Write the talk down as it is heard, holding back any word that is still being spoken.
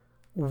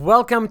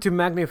Welcome to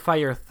Magnify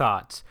Your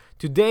Thoughts.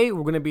 Today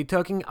we're going to be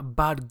talking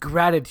about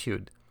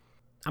gratitude.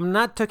 I'm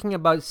not talking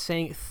about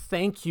saying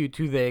thank you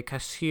to the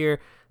cashier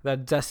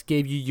that just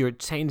gave you your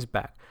change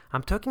back.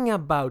 I'm talking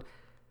about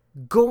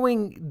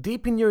going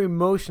deep in your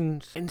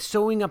emotions and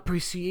showing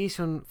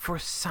appreciation for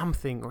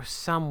something or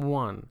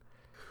someone.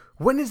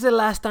 When is the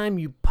last time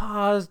you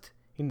paused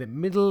in the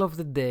middle of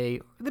the day,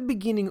 the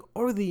beginning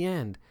or the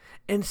end,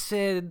 and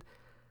said,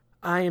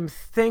 I am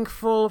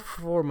thankful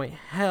for my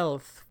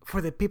health,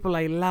 for the people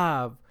I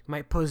love,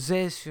 my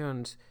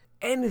possessions,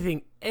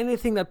 anything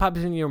that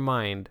pops in your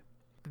mind.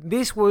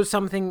 This was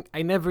something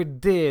I never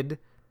did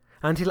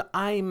until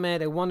I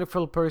met a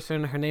wonderful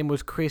person. Her name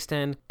was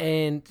Kristen,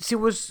 and she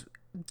was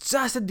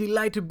just a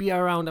delight to be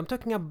around. I'm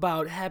talking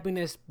about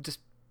happiness just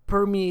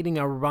permeating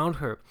around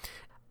her.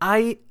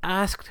 I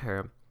asked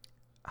her,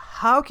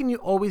 how can you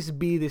always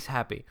be this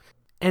happy?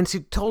 And she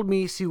told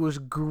me she was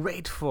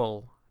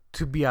grateful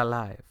to be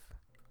alive.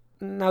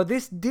 Now,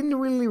 this didn't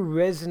really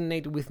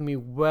resonate with me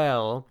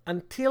well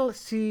until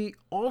she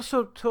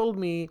also told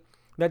me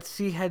that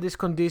she had this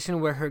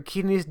condition where her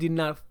kidneys did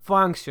not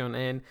function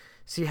and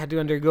she had to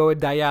undergo a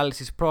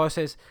dialysis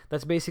process.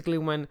 That's basically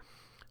when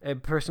a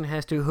person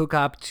has to hook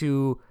up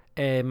to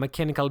a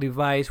mechanical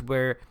device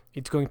where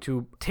it's going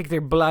to take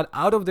their blood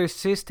out of their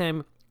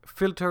system,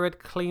 filter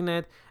it, clean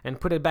it, and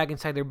put it back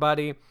inside their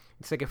body.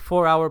 It's like a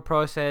 4-hour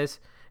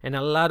process. And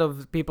a lot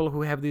of people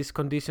who have this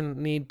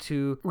condition need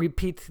to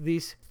repeat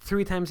this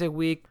 3 times a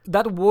week.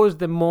 That was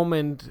the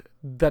moment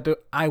that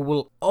I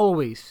will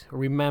always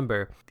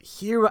remember.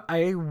 Here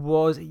I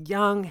was, a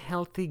young,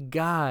 healthy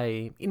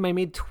guy in my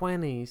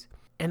mid-20s,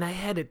 and I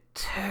had a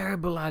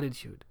terrible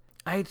attitude.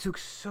 I took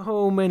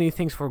so many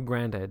things for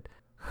granted.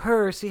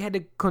 She had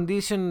a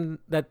condition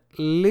that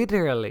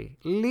literally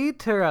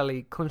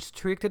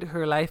constricted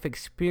her life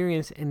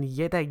experience, and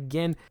yet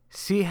again,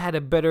 she had a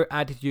better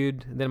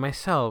attitude than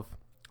myself.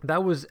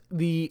 That was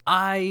the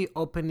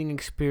eye-opening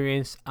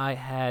experience I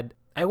had.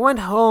 I went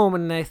home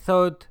and I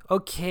thought,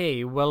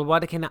 okay, well,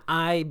 what can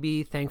I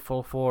be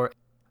thankful for?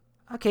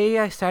 Okay,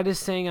 I started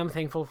saying I'm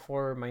thankful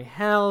for my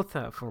health,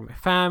 for my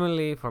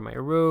family, for my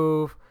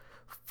roof,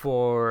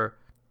 for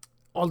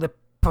all the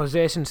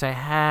possessions I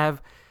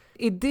have.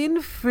 It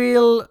didn't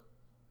feel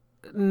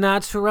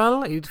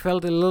natural. It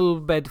felt a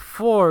little bit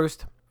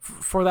forced.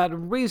 For that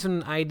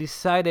reason, I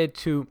decided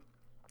to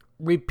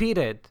repeat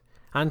it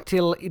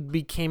until it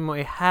became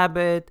a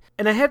habit.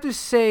 And I have to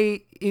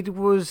say, it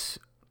was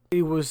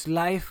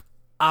life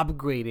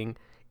upgrading.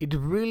 It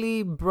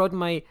really brought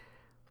my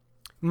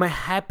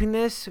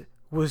happiness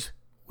was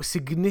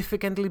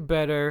significantly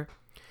better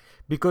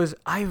because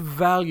I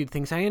valued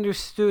things. I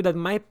understood that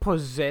my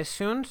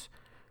possessions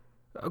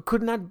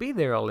could not be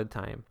there all the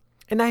time.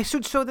 And I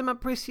should show them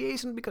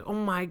appreciation because, oh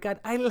my God,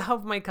 I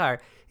love my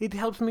car. It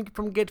helps me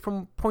get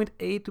from point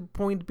A to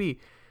point B.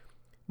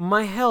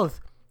 My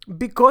health,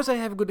 because I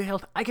have good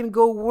health, I can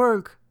go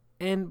work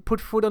and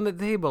put food on the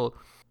table.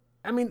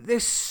 I mean,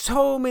 there's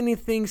so many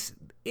things,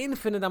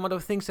 infinite amount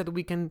of things that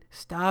we can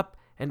stop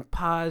and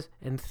pause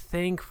and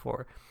thank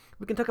for.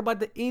 We can talk about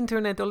the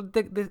internet, all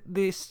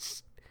the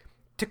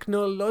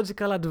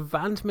technological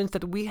advancements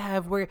that we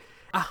have where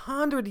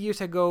 100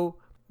 years ago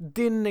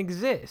didn't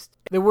exist.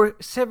 There were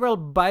several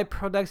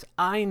byproducts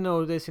I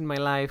noticed in my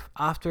life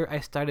after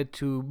I started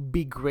to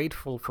be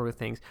grateful for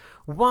things.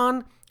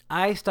 One,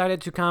 I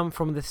started to come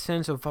from the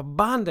sense of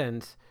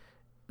abundance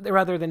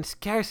rather than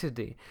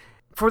scarcity.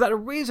 For that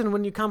reason,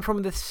 when you come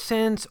from the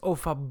sense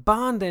of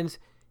abundance,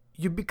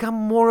 you become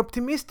more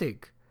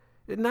optimistic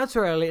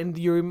naturally, and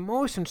your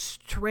emotions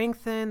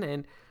strengthen,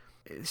 and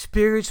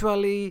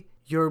spiritually,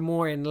 you're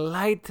more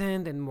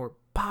enlightened and more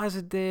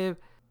positive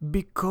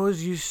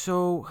because you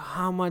show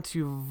how much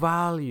you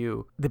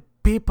value the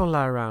people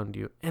around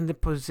you and the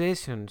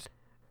possessions.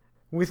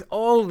 With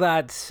all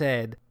that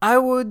said, I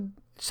would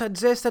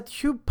suggest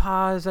that you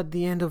pause at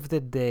the end of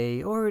the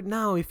day, or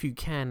now if you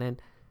can,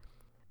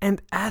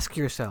 and ask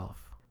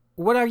yourself,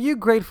 what are you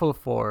grateful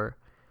for?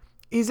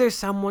 Is there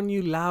someone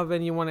you love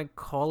and you want to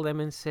call them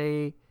and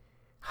say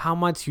how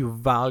much you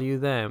value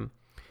them?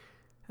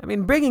 I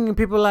mean, bringing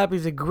people up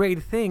is a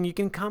great thing. You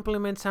can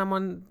compliment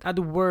someone at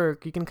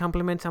work, you can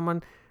compliment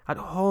someone at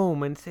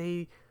home and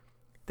say,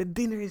 the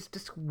dinner is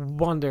just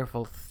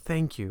wonderful,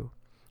 thank you.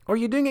 Or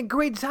you're doing a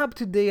great job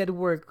today at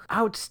work,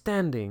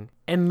 outstanding.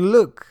 And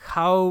look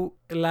how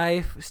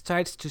life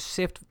starts to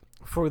shift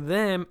for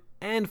them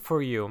and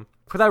for you.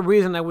 For that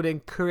reason, I would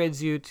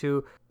encourage you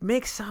to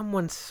make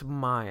someone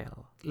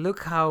smile.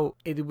 Look how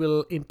it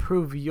will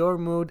improve your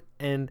mood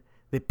and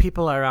the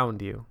people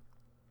around you.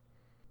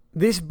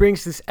 This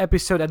brings this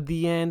episode at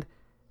the end,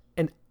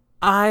 and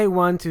I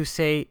want to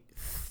say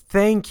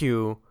thank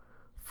you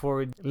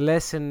for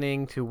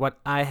listening to what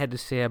I had to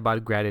say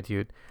about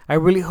gratitude. I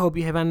really hope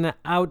you have an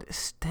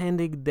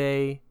outstanding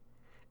day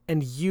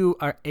and you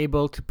are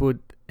able to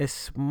put a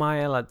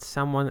smile at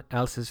someone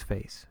else's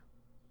face.